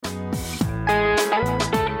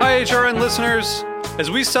HRN listeners.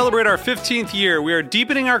 As we celebrate our 15th year, we are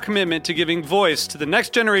deepening our commitment to giving voice to the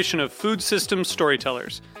next generation of food systems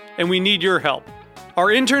storytellers, and we need your help. Our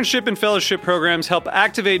internship and fellowship programs help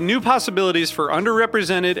activate new possibilities for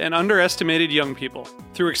underrepresented and underestimated young people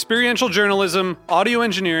through experiential journalism, audio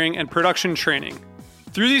engineering, and production training.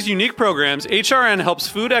 Through these unique programs, HRN helps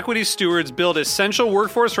food equity stewards build essential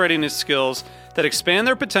workforce readiness skills that expand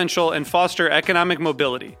their potential and foster economic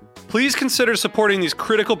mobility. Please consider supporting these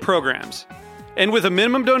critical programs. And with a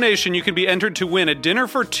minimum donation, you can be entered to win a dinner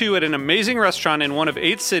for two at an amazing restaurant in one of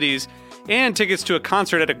 8 cities and tickets to a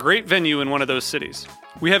concert at a great venue in one of those cities.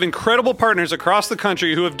 We have incredible partners across the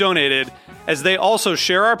country who have donated, as they also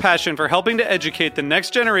share our passion for helping to educate the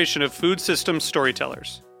next generation of food systems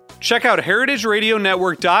storytellers. Check out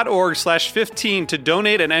heritageradionetwork.org/15 to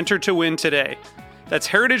donate and enter to win today. That's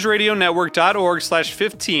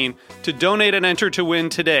heritageradionetwork.org/15 to donate and enter to win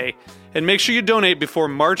today. And make sure you donate before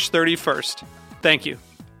March 31st. Thank you.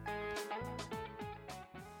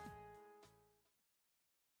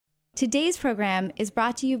 Today's program is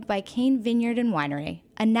brought to you by Cane Vineyard and Winery,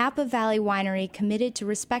 a Napa Valley winery committed to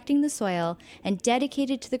respecting the soil and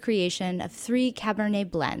dedicated to the creation of 3 Cabernet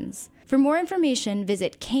blends. For more information,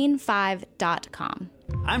 visit cane5.com.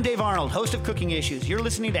 I'm Dave Arnold, host of Cooking Issues. You're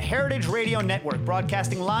listening to Heritage Radio Network,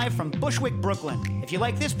 broadcasting live from Bushwick, Brooklyn. If you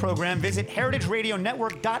like this program, visit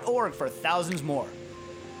heritageradionetwork.org for thousands more.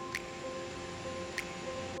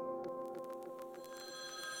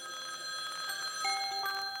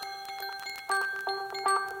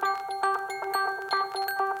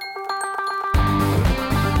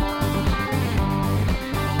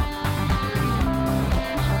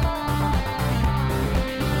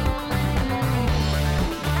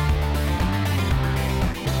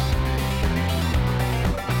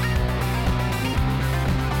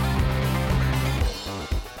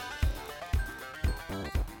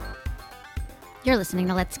 You're listening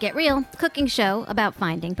to Let's Get Real, the cooking show about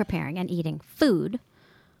finding, preparing, and eating food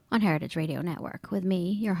on Heritage Radio Network with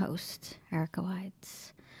me, your host, Erica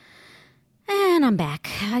Wides. And I'm back.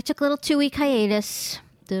 I took a little 2-week hiatus,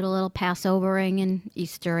 did a little Passovering and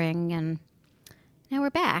Eastering, and now we're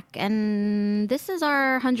back. And this is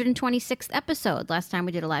our 126th episode. Last time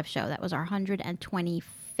we did a live show, that was our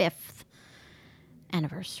 125th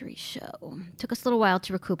anniversary show. Took us a little while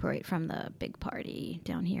to recuperate from the big party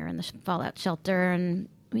down here in the fallout shelter, and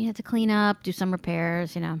we had to clean up, do some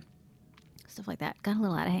repairs, stuff like that. Got a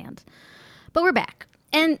little out of hand. But we're back.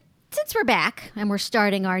 And since we're back and we're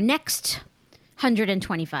starting our next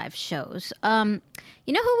 125 shows,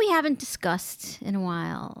 you know who we haven't discussed in a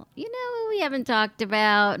while? You know who we haven't talked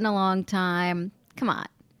about in a long time? Come on.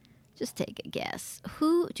 Just take a guess.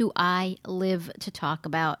 Who do I live to talk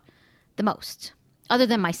about the most? Other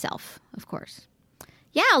than myself, of course.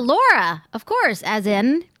 Yeah, Laura, of course, as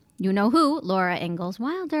in, you know who, Laura Ingalls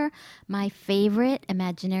Wilder, my favorite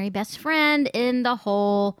imaginary best friend in the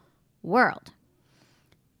whole world.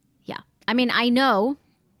 Yeah, I mean, I know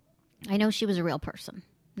she was a real person,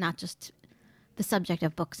 not just the subject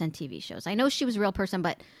of books and TV shows. I know she was a real person,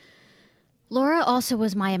 but Laura also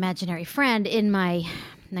was my imaginary friend in my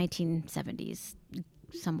 1970s,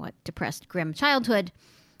 somewhat depressed, grim childhood,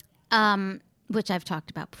 which I've talked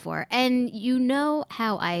about before. And you know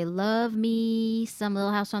how I love me some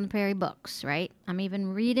Little House on the Prairie books, right? I'm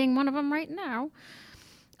even reading one of them right now.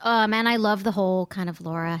 And I love the whole kind of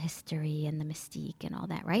Laura history and the mystique and all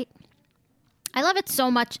that, right? I love it so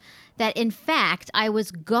much that, in fact, I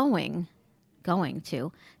was going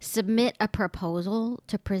to submit a proposal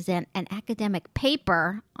to present an academic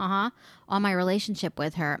paper on my relationship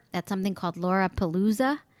with her at something called Laura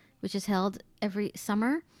Palooza, which is held every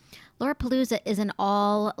summer. Laura Palooza is an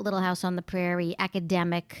all Little House on the Prairie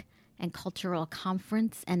academic and cultural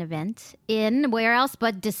conference and event in where else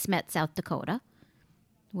but DeSmet, South Dakota,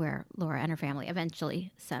 where Laura and her family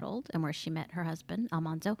eventually settled and where she met her husband,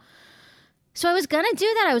 Almanzo. So I was going to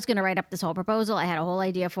do that. I was going to write up this whole proposal. I had a whole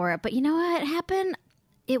idea for it. But you know what happened?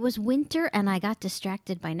 It was winter and I got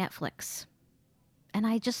distracted by Netflix. And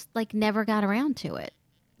I just never got around to it.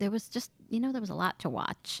 There was just, there was a lot to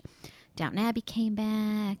watch. Downton Abbey came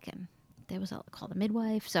back, and there was called The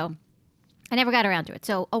Midwife, so I never got around to it.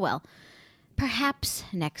 So, oh well, perhaps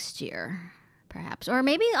next year, perhaps. Or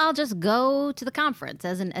maybe I'll just go to the conference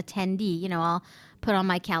as an attendee. I'll put on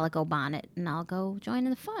my calico bonnet, and I'll go join in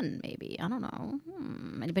the fun, maybe. I don't know.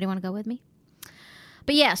 Anybody want to go with me?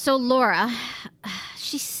 But yeah, so Laura,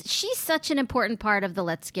 she's such an important part of the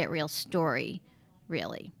Let's Get Real story,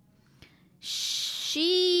 really.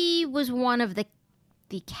 She was one of the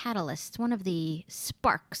catalysts, one of the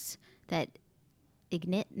sparks that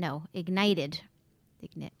ignited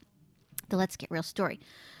the Let's Get Real story.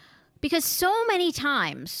 Because so many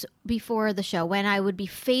times before the show, when I would be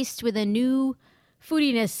faced with a new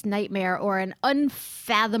foodiness nightmare or an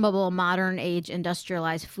unfathomable modern age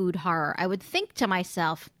industrialized food horror, I would think to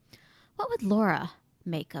myself, what would Laura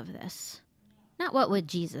make of this? Not what would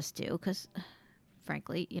Jesus do, because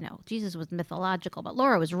frankly, Jesus was mythological, but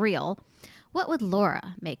Laura was real. What would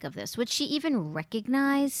Laura make of this? Would she even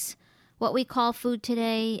recognize what we call food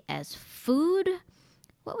today as food?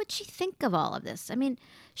 What would she think of all of this? I mean,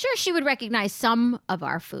 sure, she would recognize some of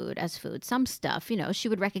our food as food, some stuff. She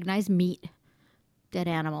would recognize meat, dead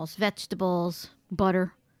animals, vegetables,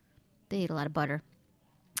 butter. They ate a lot of butter.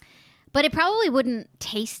 But it probably wouldn't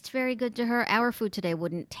taste very good to her. Our food today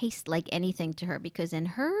wouldn't taste like anything to her because in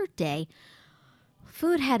her day,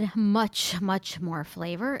 food had much, much more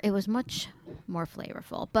flavor. It was much more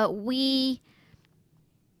flavorful. But we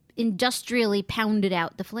industrially pounded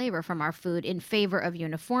out the flavor from our food in favor of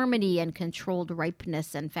uniformity and controlled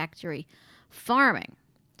ripeness and factory farming.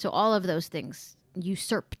 So all of those things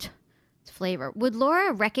usurped flavor. Would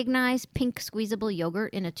Laura recognize pink squeezable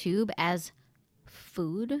yogurt in a tube as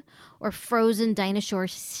food, or frozen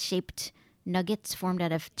dinosaur-shaped nuggets formed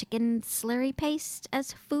out of chicken slurry paste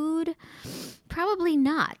as food? Probably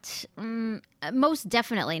not. Most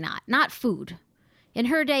definitely not. Not food. In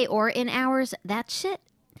her day or in ours, that shit,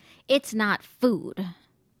 it's not food.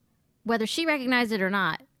 Whether she recognized it or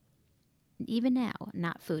not, even now,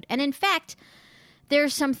 not food. And in fact,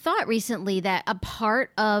 there's some thought recently that a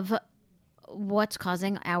part of what's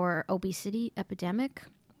causing our obesity epidemic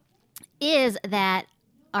is that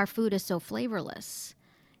our food is so flavorless.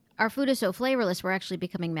 Our food is so flavorless, we're actually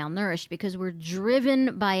becoming malnourished because we're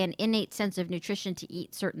driven by an innate sense of nutrition to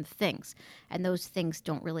eat certain things. And those things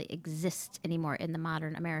don't really exist anymore in the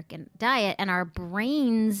modern American diet. And our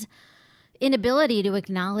brain's inability to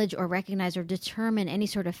acknowledge or recognize or determine any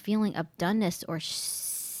sort of feeling of doneness or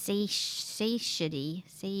satiety,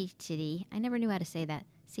 I never knew how to say that,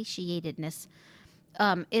 satiatedness,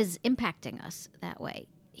 is impacting us that way.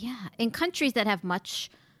 Yeah, in countries that have much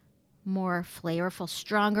more flavorful,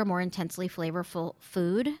 stronger, more intensely flavorful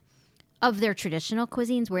food of their traditional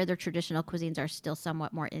cuisines, where their traditional cuisines are still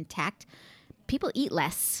somewhat more intact, people eat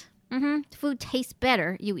less. Food tastes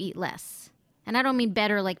better, you eat less. And I don't mean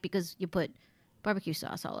better like because you put barbecue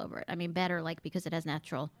sauce all over it. I mean better like because it has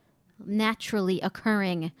naturally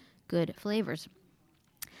occurring good flavors.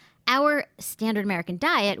 Our standard American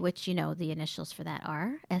diet, which the initials for that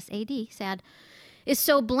are SAD, sad, is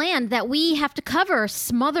so bland that we have to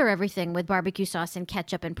smother everything with barbecue sauce and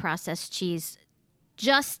ketchup and processed cheese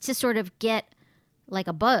just to sort of get like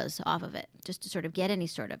a buzz off of it, just to sort of get any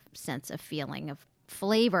sort of sense of feeling of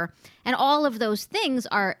flavor. And all of those things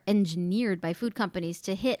are engineered by food companies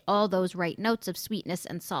to hit all those right notes of sweetness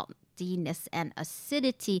and saltiness and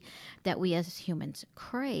acidity that we as humans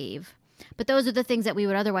crave. But those are the things that we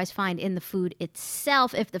would otherwise find in the food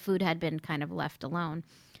itself if the food had been kind of left alone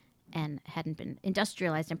and hadn't been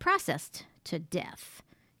industrialized and processed to death.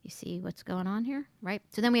 You see what's going on here, right?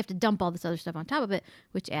 So then we have to dump all this other stuff on top of it,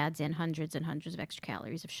 which adds in hundreds and hundreds of extra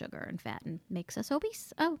calories of sugar and fat and makes us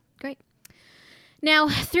obese. Oh, great. Now,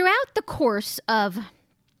 throughout the course of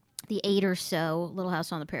the 8 or so Little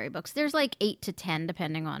House on the Prairie books, there's like 8 to 10,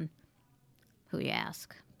 depending on who you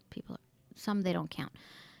ask. Some they don't count.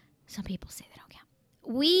 Some people say they don't count.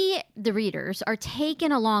 We, the readers, are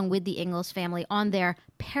taken along with the Ingalls family on their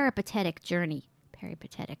peripatetic journey,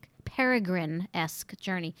 peregrine-esque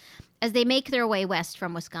journey, as they make their way west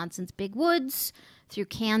from Wisconsin's big woods, through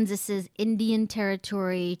Kansas's Indian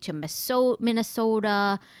Territory, to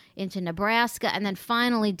Minnesota, into Nebraska, and then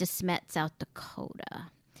finally De Smet, South Dakota.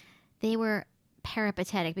 They were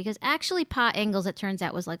peripatetic because actually Pa Ingalls, it turns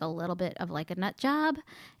out, was like a little bit of like a nut job,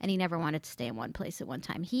 and he never wanted to stay in one place at one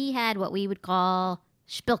time. He had what we would call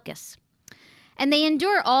spilkus. And they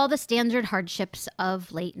endure all the standard hardships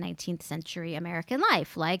of late 19th century American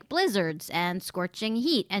life, like blizzards and scorching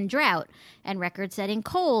heat and drought and record-setting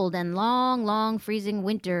cold and long, long freezing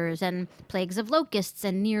winters and plagues of locusts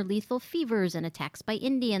and near-lethal fevers and attacks by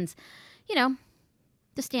Indians. The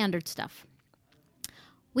standard stuff.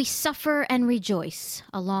 We suffer and rejoice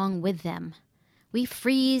along with them. We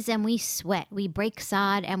freeze and we sweat. We break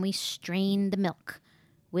sod and we strain the milk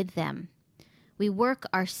with them. We work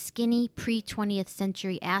our skinny pre-20th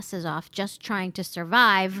century asses off just trying to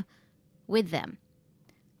survive with them.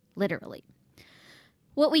 Literally.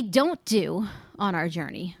 What we don't do on our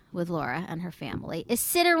journey with Laura and her family is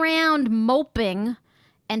sit around moping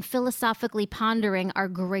and philosophically pondering our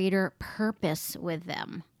greater purpose with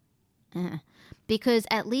them. Because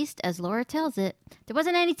at least as Laura tells it, there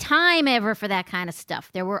wasn't any time ever for that kind of stuff.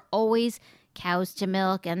 There were always cows to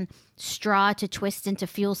milk and straw to twist into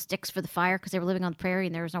fuel sticks for the fire because they were living on the prairie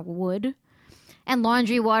and there was no wood. And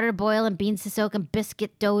laundry water to boil and beans to soak and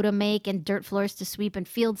biscuit dough to make and dirt floors to sweep and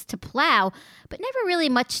fields to plow, but never really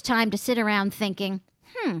much time to sit around thinking,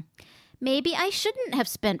 maybe I shouldn't have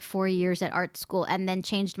spent 4 years at art school and then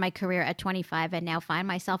changed my career at 25 and now find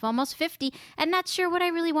myself almost 50 and not sure what I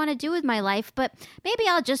really want to do with my life, but maybe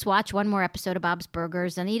I'll just watch one more episode of Bob's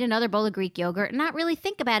Burgers and eat another bowl of Greek yogurt and not really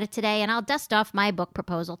think about it today, and I'll dust off my book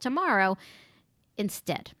proposal tomorrow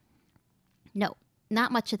instead. No,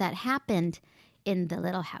 not much of that happened in the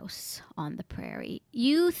little house on the prairie.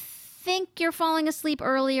 You think you're falling asleep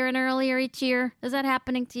earlier and earlier each year? Is that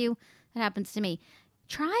happening to you? That happens to me.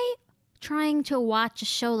 Try trying to watch a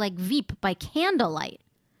show like Veep by candlelight.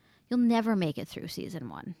 You'll never make it through season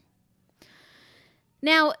 1.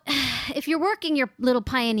 Now, if you're working your little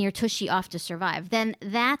pioneer tushy off to survive, then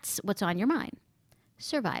that's what's on your mind.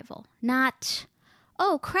 Survival, not,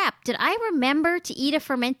 oh crap, did I remember to eat a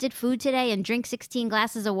fermented food today and drink 16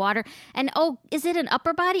 glasses of water? And oh, is it an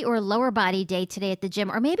upper body or a lower body day today at the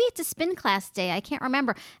gym? Or maybe it's a spin class day, I can't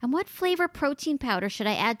remember. And what flavor protein powder should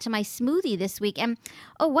I add to my smoothie this week? And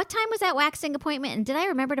oh, what time was that waxing appointment? And did I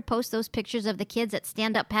remember to post those pictures of the kids at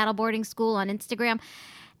stand-up paddleboarding school on Instagram?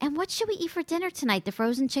 And what should we eat for dinner tonight, the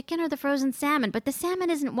frozen chicken or the frozen salmon? But the salmon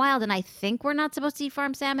isn't wild, and I think we're not supposed to eat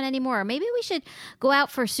farm salmon anymore. Or maybe we should go out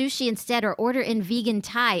for sushi instead or order in vegan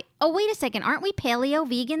Thai. Oh, wait a second. Aren't we paleo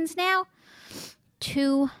vegans now?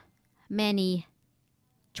 Too many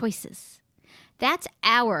choices. That's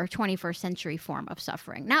our 21st century form of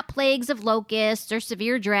suffering, not plagues of locusts or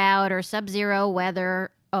severe drought or sub-zero weather.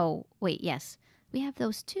 Oh, wait, yes, we have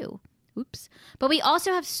those too. Oops. But we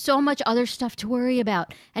also have so much other stuff to worry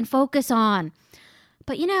about and focus on.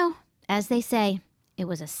 But you know, as they say, it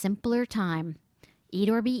was a simpler time. Eat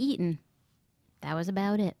or be eaten. That was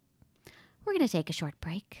about it. We're going to take a short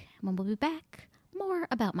break. And when we'll be back, more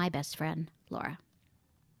about my best friend, Laura.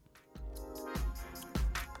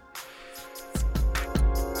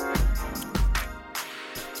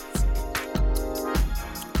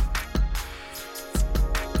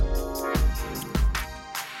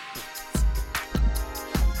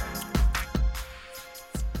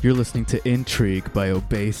 You're listening to Intrigue by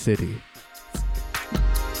Obey City.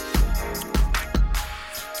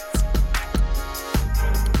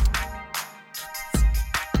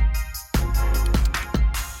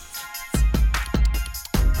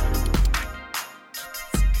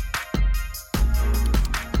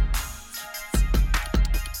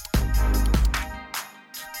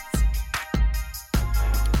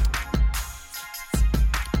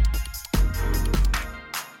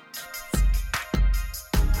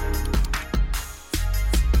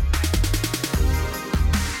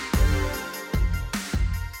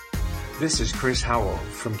 This is Chris Howell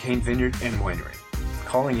from Cane Vineyard and Winery,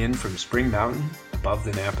 calling in from Spring Mountain above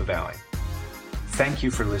the Napa Valley. Thank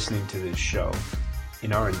you for listening to this show.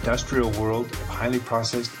 In our industrial world of highly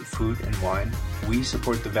processed food and wine, we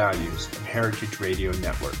support the values of Heritage Radio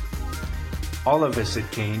Network. All of us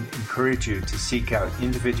at Cane encourage you to seek out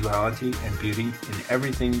individuality and beauty in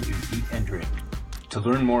everything you eat and drink. To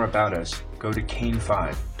learn more about us, go to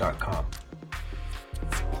cane5.com.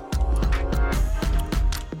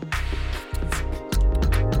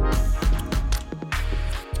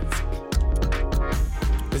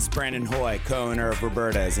 This is Brandon Hoy, co-owner of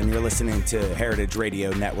Roberta's, and you're listening to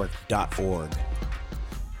heritageradionetwork.org.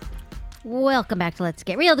 Welcome back to Let's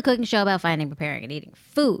Get Real, the cooking show about finding, preparing, and eating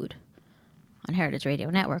food on Heritage Radio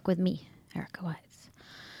Network with me, Erica Wise.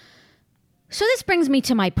 So this brings me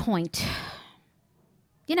to my point.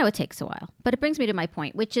 You know, it takes a while, but it brings me to my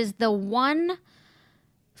point, which is the one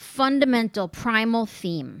fundamental primal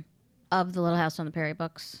theme of the Little House on the Prairie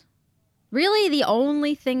books. Really, the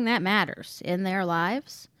only thing that matters in their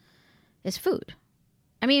lives is food.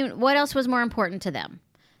 I mean, what else was more important to them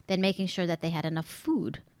than making sure that they had enough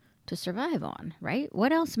food to survive on, right?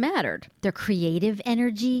 What else mattered? Their creative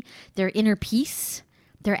energy, their inner peace,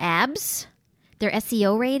 their abs, their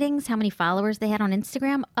SEO ratings, how many followers they had on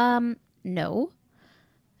Instagram? No.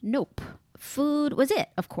 Nope. Food was it,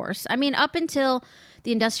 of course. I mean, up until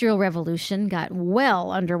the Industrial Revolution got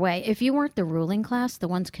well underway, if you weren't the ruling class, the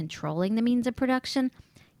ones controlling the means of production,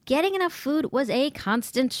 getting enough food was a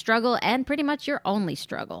constant struggle and pretty much your only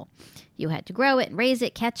struggle. You had to grow it, raise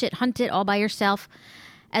it, catch it, hunt it all by yourself.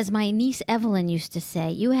 As my niece Evelyn used to say,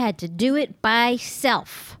 you had to do it by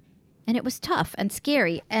self. And it was tough and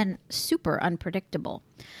scary and super unpredictable.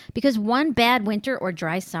 Because one bad winter or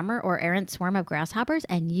dry summer or errant swarm of grasshoppers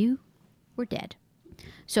and you were dead.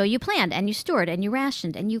 So you planned and you stored and you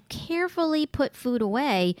rationed and you carefully put food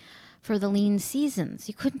away for the lean seasons.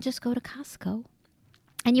 You couldn't just go to Costco.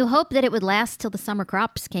 And you hope that it would last till the summer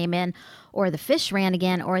crops came in, or the fish ran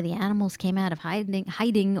again, or the animals came out of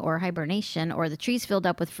hiding or hibernation, or the trees filled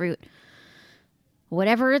up with fruit.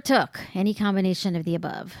 Whatever it took, any combination of the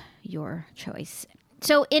above, your choice.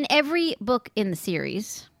 So in every book in the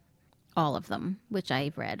series, all of them, which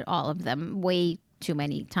I've read, all of them, way too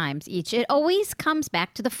many times each, it always comes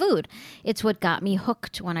back to the food. It's what got me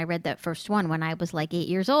hooked when I read that first one when I was like 8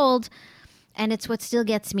 years old, and it's what still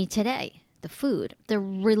gets me today. The food, the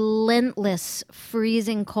relentless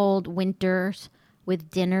freezing cold winters with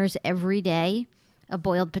dinners every day of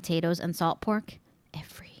boiled potatoes and salt pork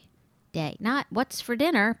every day. Not what's for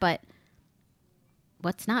dinner, but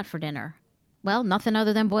what's not for dinner. Well, nothing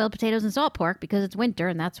other than boiled potatoes and salt pork because it's winter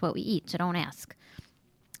and that's what we eat, so don't ask.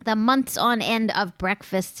 The months on end of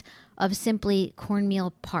breakfasts of simply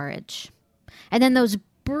cornmeal porridge. And then those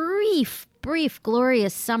brief,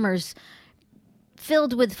 glorious summers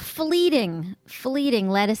filled with fleeting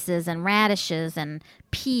lettuces and radishes and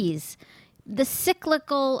peas. The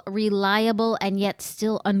cyclical, reliable, and yet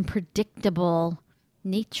still unpredictable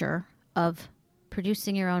nature of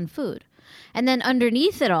producing your own food. And then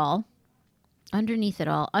underneath it all,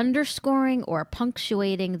 underscoring or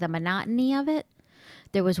punctuating the monotony of it,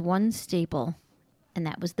 there was one staple, and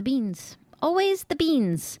that was the beans. Always the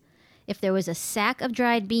beans. If there was a sack of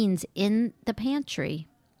dried beans in the pantry,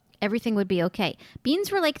 everything would be okay.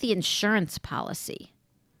 Beans were like the insurance policy.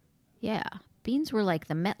 Yeah, beans were like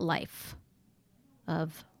the MetLife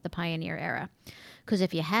of the pioneer era. Because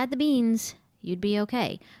if you had the beans, you'd be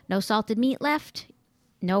okay. No salted meat left,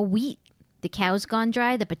 no wheat. The cow's gone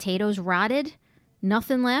dry, the potatoes rotted,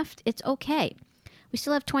 nothing left. It's okay. We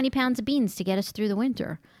still have 20 pounds of beans to get us through the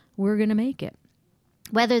winter. We're going to make it.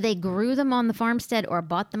 Whether they grew them on the farmstead or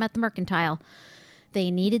bought them at the mercantile, they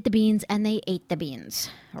needed the beans, and they ate the beans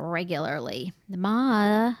regularly.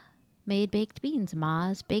 Ma made baked beans.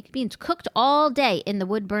 Ma's baked beans. Cooked all day in the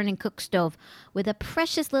wood-burning cook stove with a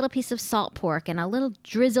precious little piece of salt pork and a little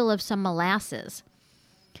drizzle of some molasses.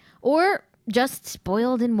 Or just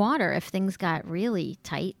boiled in water if things got really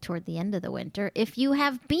tight toward the end of the winter. If you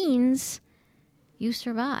have beans, you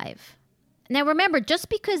survive. Now remember, just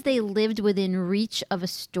because they lived within reach of a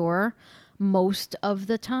store most of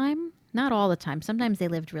the time, not all the time. Sometimes they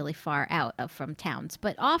lived really far out from towns,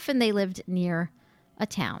 but often they lived near a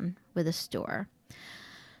town with a store.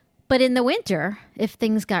 But in the winter, if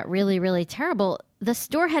things got really, really terrible, the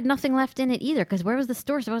store had nothing left in it either, because where was the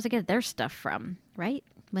store supposed to get their stuff from, right?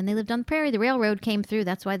 When they lived on the prairie, the railroad came through.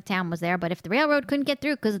 That's why the town was there. But if the railroad couldn't get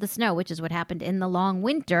through because of the snow, which is what happened in the long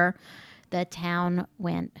winter, the town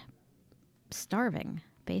went starving,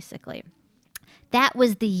 basically. That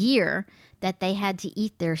was the year that they had to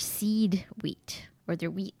eat their seed wheat, or their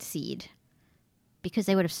wheat seed, because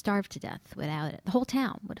they would have starved to death without it. The whole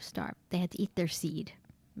town would have starved. They had to eat their seed.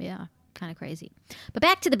 Yeah, kind of crazy. But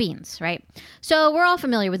back to the beans, right? So we're all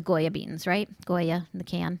familiar with Goya beans, right? Goya in the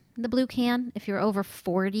can. The blue can, if you're over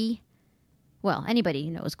 40, well, anybody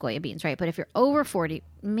knows Goya beans, right? But if you're over 40,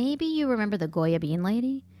 maybe you remember the Goya bean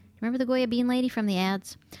lady. Remember the Goya bean lady from the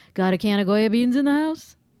ads? Got a can of Goya beans in the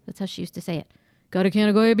house? That's how she used to say it. Got a can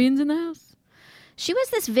of Goya beans in the house? She was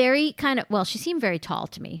this very kind of, well, she seemed very tall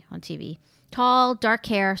to me on TV. Tall, dark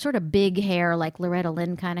hair, sort of big hair, like Loretta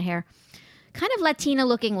Lynn kind of hair. Kind of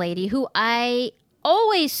Latina-looking lady who I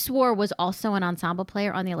always swore was also an ensemble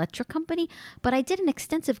player on the Electric Company, but I did an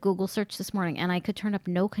extensive Google search this morning, and I could turn up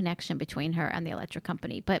no connection between her and the Electric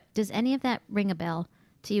Company. But does any of that ring a bell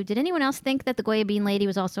to you? Did anyone else think that the Goya Bean lady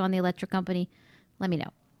was also on the Electric Company? Let me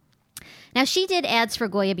know. Now, she did ads for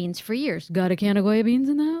Goya beans for years. Got a can of Goya beans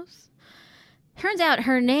in the house? Turns out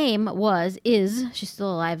her name she's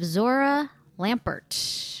still alive, Zora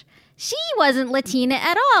Lampert. She wasn't Latina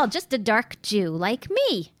at all, just a dark Jew like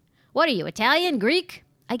me. What are you, Italian, Greek?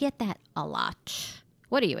 I get that a lot.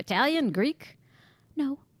 What are you, Italian, Greek?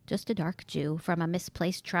 No, just a dark Jew from a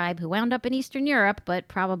misplaced tribe who wound up in Eastern Europe, but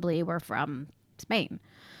probably were from Spain.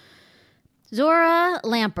 Zora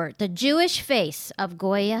Lampert, the Jewish face of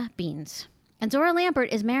Goya beans. And Zora Lampert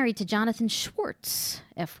is married to Jonathan Schwartz,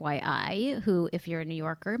 FYI, who, if you're a New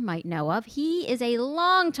Yorker, might know of. He is a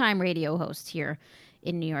longtime radio host here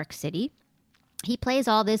in New York City. He plays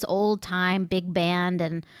all this old-time big band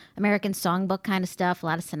and American songbook kind of stuff, a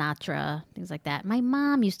lot of Sinatra, things like that. My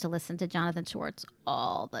mom used to listen to Jonathan Schwartz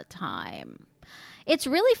all the time. It's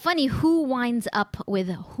really funny who winds up with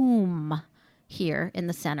whom here in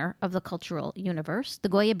the center of the cultural universe. The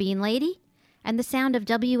Goya Bean lady and the sound of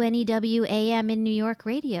WNEW AM in New York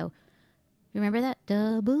radio. Remember that?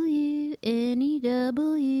 WNEW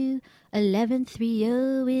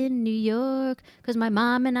 1130 in New York, because my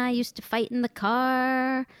mom and I used to fight in the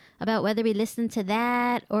car about whether we listened to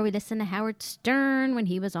that or we listened to Howard Stern when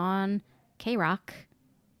he was on K-Rock.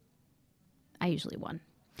 I usually won.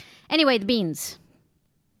 Anyway, the beans.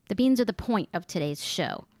 The beans are the point of today's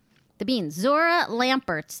show. The beans. Zora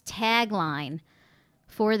Lampert's tagline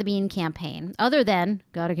for the bean campaign, other than,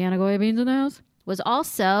 got a can of Goya beans in the house, was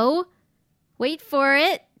also, wait for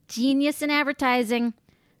it, genius in advertising,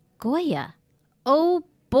 Goya. Oh,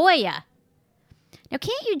 boya. Now,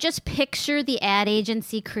 can't you just picture the ad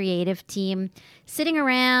agency creative team sitting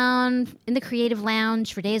around in the creative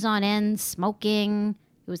lounge for days on end, smoking,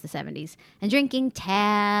 it was the 70s, and drinking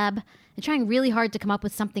tab, and trying really hard to come up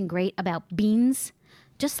with something great about beans?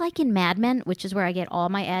 Just like in Mad Men, which is where I get all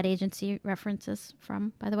my ad agency references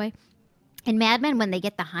from, by the way. In Mad Men, when they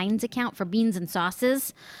get the Heinz account for beans and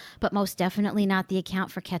sauces, but most definitely not the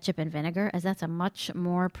account for ketchup and vinegar, as that's a much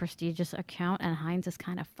more prestigious account, and Heinz is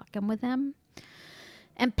kind of fucking with them.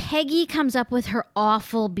 And Peggy comes up with her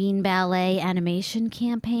awful Bean Ballet animation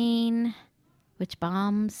campaign, which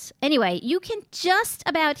bombs. Anyway, you can just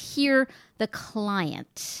about hear the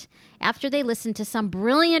client, after they listen to some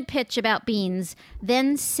brilliant pitch about beans,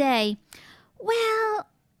 then say, well,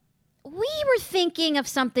 we were thinking of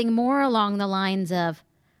something more along the lines of,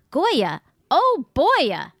 Goya, oh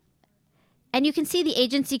boya. And you can see the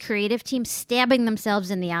agency creative team stabbing themselves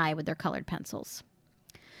in the eye with their colored pencils.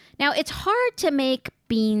 Now, it's hard to make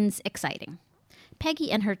beans exciting.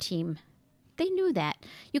 Peggy and her team, they knew that.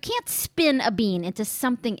 You can't spin a bean into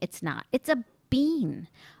something it's not. It's a bean,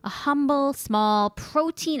 a humble, small,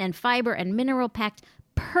 protein and fiber and mineral-packed,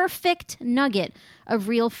 perfect nugget of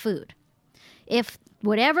real food. If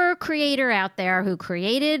whatever creator out there who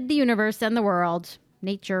created the universe and the world,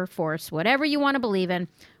 nature, force, whatever you want to believe in,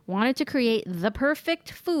 wanted to create the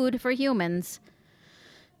perfect food for humans,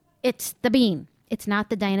 it's the bean. It's not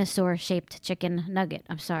the dinosaur-shaped chicken nugget,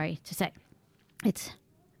 I'm sorry to say. It's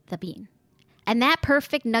the bean. And that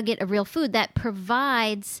perfect nugget of real food that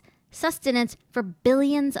provides sustenance for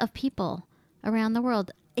billions of people around the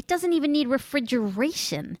world. It doesn't even need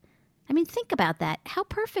refrigeration. I mean, think about that. How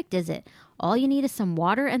perfect is it? All you need is some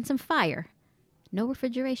water and some fire. No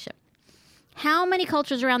refrigeration. How many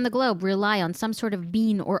cultures around the globe rely on some sort of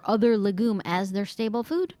bean or other legume as their staple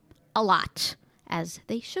food? A lot, as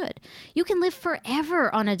they should. You can live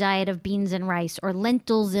forever on a diet of beans and rice, or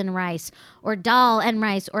lentils and rice, or dal and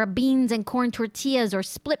rice, or beans and corn tortillas, or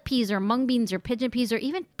split peas, or mung beans, or pigeon peas, or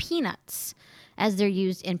even peanuts, as they're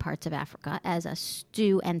used in parts of Africa as a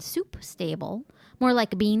stew and soup staple. More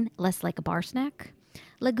like a bean, less like a bar snack.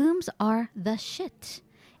 Legumes are the shit.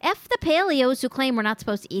 F the paleos who claim we're not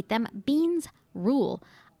supposed to eat them. Beans rule.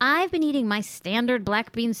 I've been eating my standard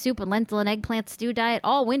black bean soup and lentil and eggplant stew diet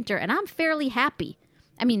all winter, and I'm fairly happy.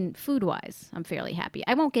 I mean, food-wise, I'm fairly happy.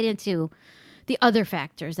 I won't get into the other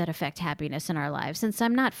factors that affect happiness in our lives, since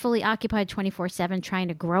I'm not fully occupied 24/7 trying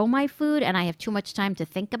to grow my food, and I have too much time to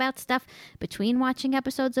think about stuff between watching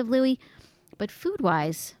episodes of Louie. But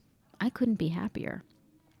food-wise, I couldn't be happier.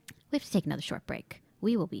 We have to take another short break.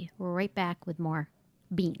 We will be right back with more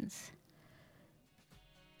beans.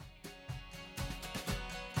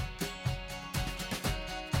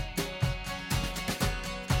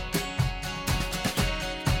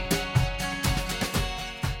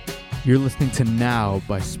 You're listening to Now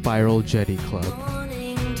by Spiral Jetty Club.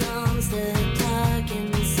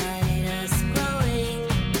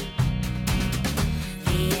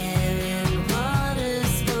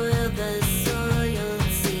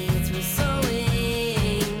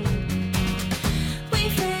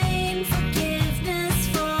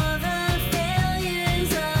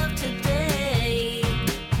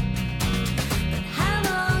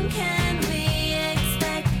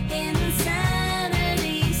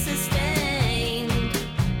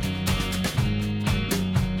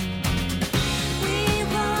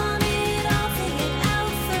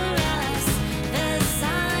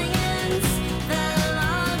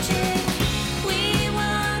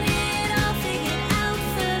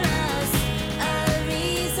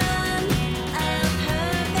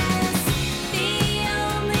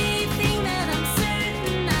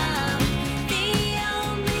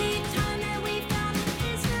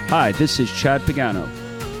 Hi, this is Chad Pagano,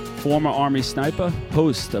 former Army sniper,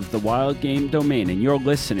 host of the Wild Game Domain, and you're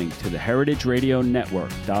listening to the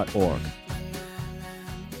heritageradionetwork.org.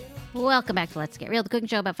 Welcome back to Let's Get Real, the cooking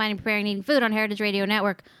show about finding, preparing, and eating food on Heritage Radio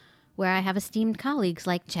Network, where I have esteemed colleagues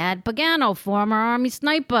like Chad Pagano, former Army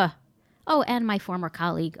sniper. Oh, and my former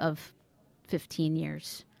colleague of 15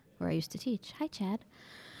 years, where I used to teach. Hi, Chad.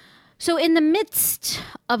 So in the midst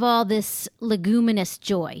of all this leguminous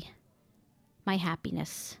joy, my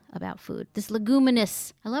happiness about food. This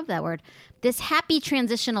leguminous, I love that word, this happy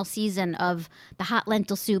transitional season of the hot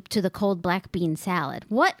lentil soup to the cold black bean salad.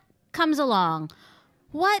 What comes along?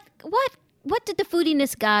 What did the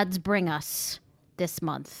foodiness gods bring us this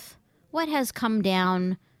month? What has come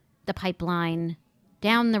down the pipeline,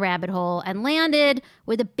 down the rabbit hole, and landed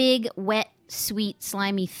with a big, wet, sweet,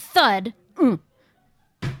 slimy thud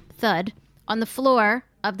on the floor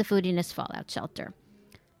of the foodiness fallout shelter?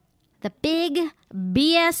 The big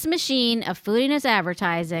BS machine of foodiness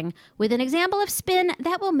advertising with an example of spin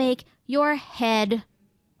that will make your head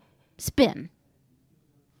spin,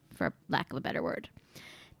 for lack of a better word.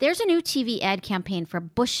 There's a new TV ad campaign for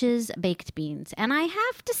Bush's Baked Beans, and I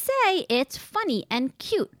have to say it's funny and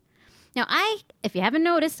cute. Now, if you haven't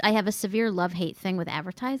noticed, I have a severe love-hate thing with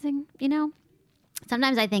advertising, you know?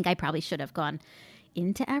 Sometimes I think I probably should have gone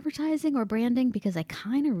into advertising or branding because I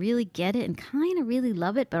kind of really get it and kind of really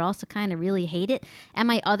love it, but also kind of really hate it. And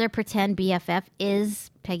my other pretend BFF is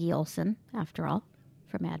Peggy Olson, after all,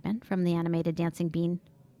 from Mad Men, from the animated Dancing Bean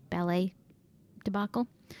ballet debacle.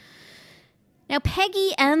 Now,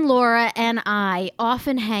 Peggy and Laura and I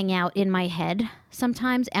often hang out in my head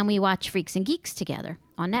sometimes, and we watch Freaks and Geeks together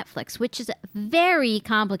on Netflix, which is very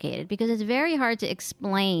complicated because it's very hard to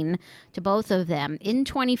explain to both of them in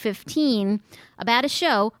 2015 about a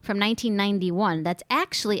show from 1991 that's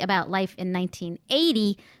actually about life in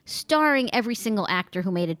 1980, starring every single actor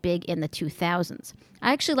who made it big in the 2000s.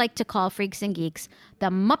 I actually like to call Freaks and Geeks the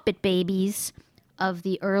Muppet Babies of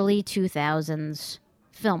the early 2000s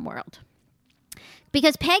film world.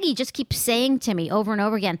 Because Peggy just keeps saying to me over and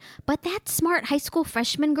over again, but that smart high school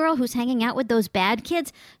freshman girl who's hanging out with those bad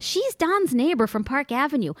kids, she's Don's neighbor from Park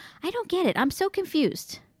Avenue. I don't get it. I'm so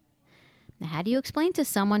confused. Now, how do you explain to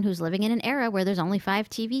someone who's living in an era where there's only 5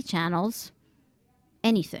 TV channels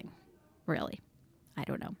anything, really? I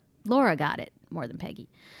don't know. Laura got it more than Peggy.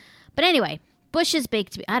 But anyway, Bush's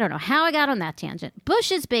Baked Beans. I don't know how I got on that tangent.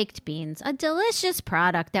 Bush's Baked Beans, a delicious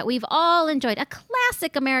product that we've all enjoyed, a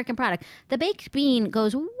classic American product. The baked bean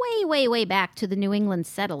goes way, way, way back to the New England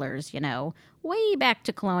settlers, you know, way back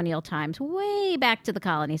to colonial times, way back to the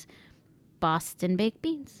colonies. Boston baked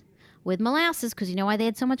beans with molasses, because you know why they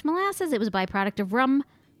had so much molasses? It was a byproduct of rum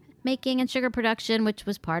making and sugar production, which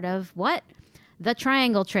was part of what? The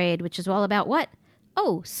Triangle Trade, which is all about what?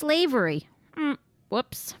 Oh, slavery.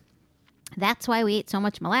 Whoops. That's why we ate so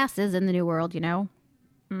much molasses in the New World, you know?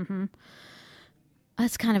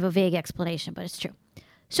 That's kind of a vague explanation, but it's true.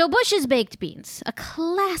 So Bush's Baked Beans, a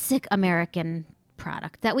classic American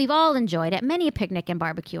product that we've all enjoyed at many a picnic and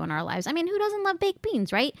barbecue in our lives. I mean, who doesn't love baked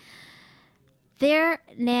beans, right?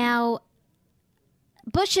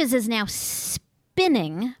 Bush's is now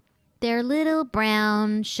spinning their little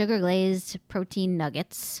brown sugar-glazed protein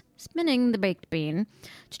nuggets, spinning the baked bean,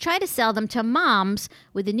 to try to sell them to moms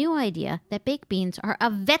with the new idea that baked beans are a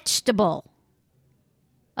vegetable.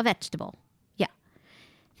 A vegetable, yeah.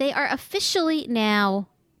 They are officially now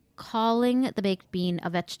calling the baked bean a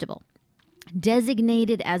vegetable,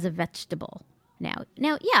 designated as a vegetable. Now,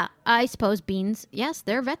 yeah, I suppose beans, yes,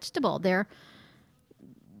 they're vegetable. They're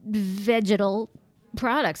vegetal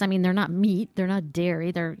products. I mean, they're not meat. They're not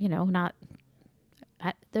dairy. They're,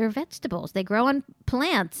 they're vegetables. They grow on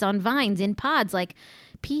plants, on vines, in pods like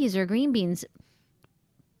peas or green beans.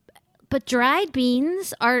 But dried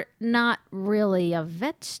beans are not really a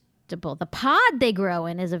vegetable. The pod they grow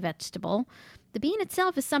in is a vegetable. The bean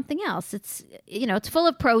itself is something else. It's full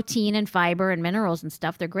of protein and fiber and minerals and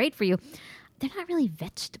stuff. They're great for you. They're not really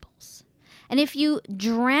vegetables. And if you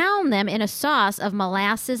drown them in a sauce of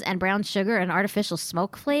molasses and brown sugar and artificial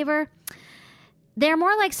smoke flavor, they're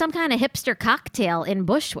more like some kind of hipster cocktail in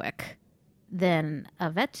Bushwick than a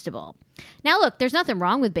vegetable. Now, look, there's nothing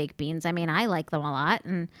wrong with baked beans. I mean, I like them a lot,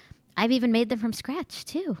 and I've even made them from scratch,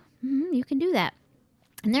 too. You can do that.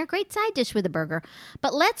 And they're a great side dish with a burger.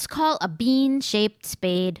 But let's call a bean-shaped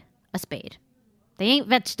spade a spade. They ain't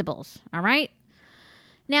vegetables, all right?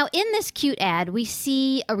 Now, in this cute ad, we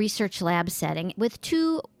see a research lab setting with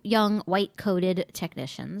 2 young white-coated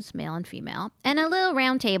technicians, male and female, and a little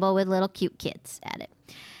round table with little cute kids at it.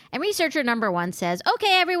 And researcher number 1 says,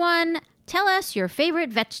 okay, everyone, tell us your favorite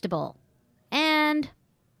vegetable. And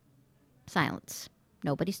silence.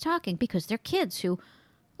 Nobody's talking because they're kids who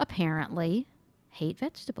apparently hate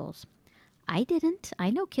vegetables. I didn't.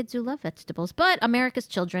 I know kids who love vegetables, but America's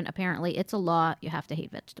children, apparently, it's a law. You have to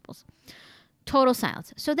hate vegetables. Total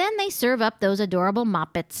silence. So then they serve up those adorable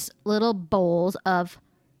Moppets little bowls of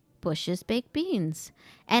Bush's baked beans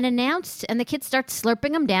and the kids start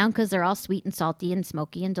slurping them down because they're all sweet and salty and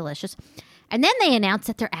smoky and delicious. And then they announce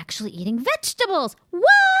that they're actually eating vegetables. What?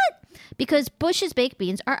 because Bush's baked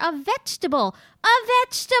beans are a vegetable. A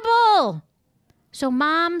vegetable! So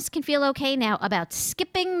moms can feel okay now about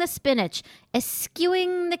skipping the spinach,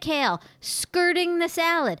 eschewing the kale, skirting the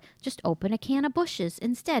salad. Just open a can of Bush's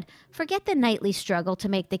instead. Forget the nightly struggle to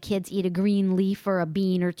make the kids eat a green leaf or a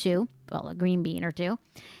bean or two. Well, a green bean or two.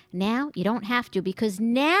 Now you don't have to, because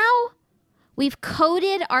now we've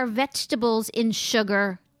coated our vegetables in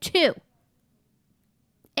sugar too.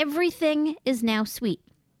 Everything is now sweet.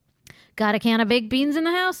 Got a can of baked beans in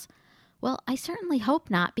the house? Well, I certainly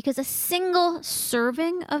hope not, because a single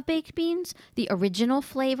serving of baked beans, the original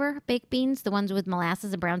flavor baked beans, the ones with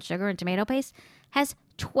molasses and brown sugar and tomato paste, has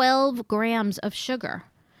 12 grams of sugar.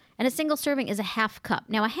 And a single serving is a half cup.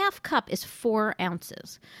 Now, a half cup is 4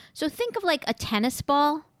 ounces. So think of like a tennis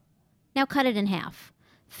ball. Now cut it in half.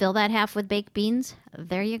 Fill that half with baked beans.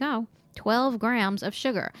 There you go. 12 grams of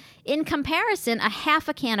sugar. In comparison, a half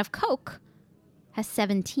a can of Coke has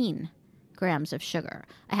 17 grams of sugar.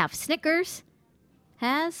 A half Snickers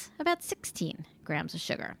has about 16 grams of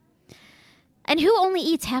sugar. And who only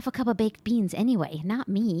eats half a cup of baked beans anyway? Not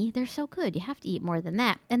me. They're so good. You have to eat more than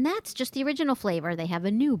that. And that's just the original flavor. They have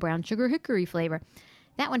a new brown sugar hickory flavor.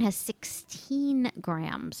 That one has 16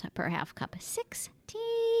 grams per half cup. 16,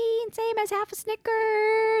 same as half a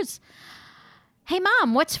Snickers. Hey,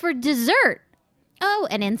 Mom, what's for dessert? Oh,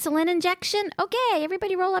 an insulin injection? Okay,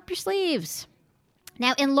 everybody roll up your sleeves.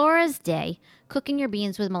 Now, in Laura's day, cooking your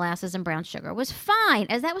beans with molasses and brown sugar was fine,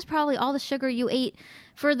 as that was probably all the sugar you ate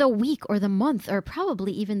for the week or the month or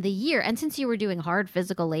probably even the year. And since you were doing hard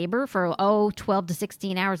physical labor for, 12 to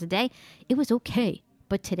 16 hours a day, it was okay.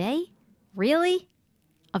 But today, really?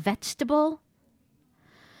 A vegetable?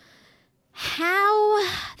 How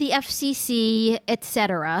the FCC,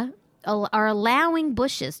 etc., are allowing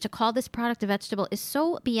Bush's to call this product a vegetable is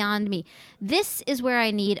so beyond me. This is where I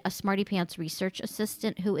need a smarty pants research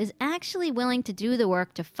assistant who is actually willing to do the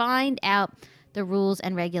work to find out the rules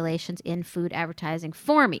and regulations in food advertising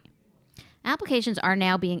for me. Applications are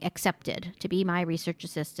now being accepted to be my research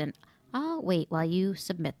assistant. I'll wait while you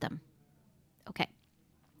submit them. Okay.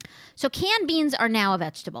 So canned beans are now a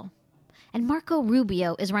vegetable. And Marco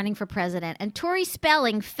Rubio is running for president. And Tori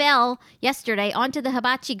Spelling fell yesterday onto the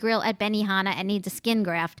hibachi grill at Benihana and needs a skin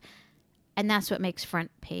graft. And that's what makes front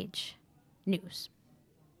page news.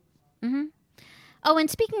 Oh, and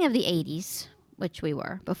speaking of the 80s, which we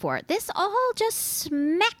were before, this all just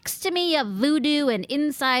smacks to me of voodoo and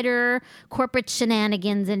insider corporate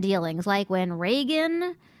shenanigans and dealings, like when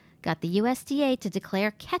Reagan got the USDA to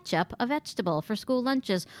declare ketchup a vegetable for school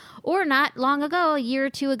lunches, or not long ago, a year or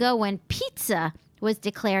two ago, when pizza was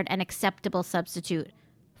declared an acceptable substitute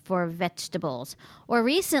for vegetables, or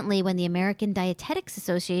recently when the American Dietetics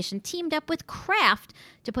Association teamed up with Kraft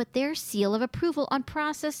to put their seal of approval on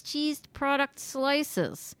processed cheese product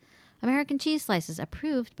slices. American cheese slices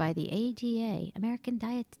approved by the ADA, American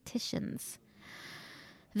Dietitians.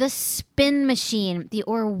 The spin machine, the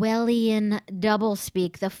Orwellian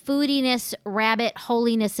doublespeak, the foodiness, rabbit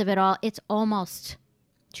holiness of it all, it's almost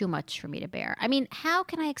too much for me to bear. I mean, how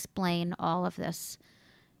can I explain all of this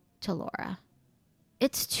to Laura?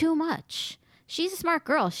 It's too much. She's a smart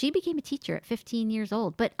girl. She became a teacher at 15 years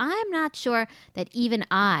old, but I'm not sure that even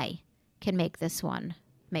I can make this one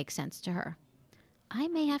make sense to her. I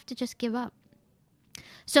may have to just give up.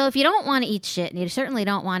 So if you don't want to eat shit, and you certainly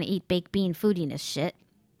don't want to eat baked bean foodiness shit,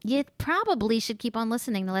 you probably should keep on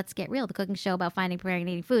listening to Let's Get Real, the cooking show about finding, preparing, and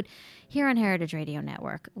eating food here on Heritage Radio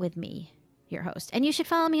Network with me, your host. And you should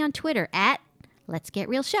follow me on Twitter at Let's Get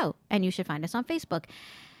Real Show. And you should find us on Facebook.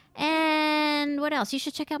 And what else? You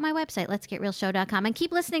should check out my website, letsgetrealshow.com. And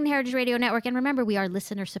keep listening to Heritage Radio Network. And remember, we are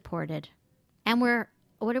listener supported. And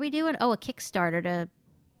what are we doing? Oh, a Kickstarter to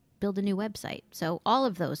build a new website. So all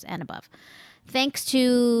of those and above. Thanks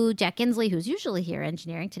to Jack Inslee, who's usually here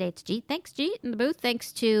engineering. Today it's Jeet. Thanks, Jeet, in the booth.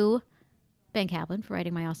 Thanks to Ben Kaplan for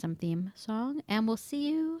writing my awesome theme song. And we'll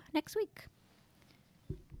see you next week.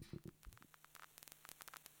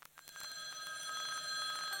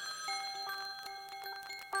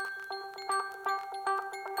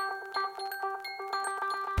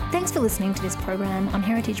 Thanks for listening to this program on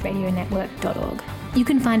heritageradionetwork.org. You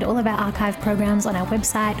can find all of our archive programs on our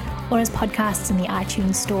website or as podcasts in the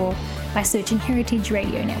iTunes store by searching Heritage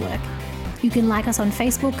Radio Network. You can like us on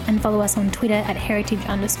Facebook and follow us on Twitter at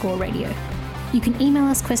heritage_radio. You can email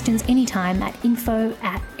us questions anytime at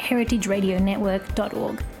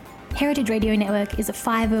info@heritageradionetwork.org. Heritage Radio Network is a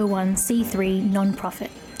 501c3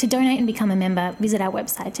 non-profit. To donate and become a member, visit our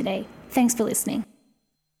website today. Thanks for listening.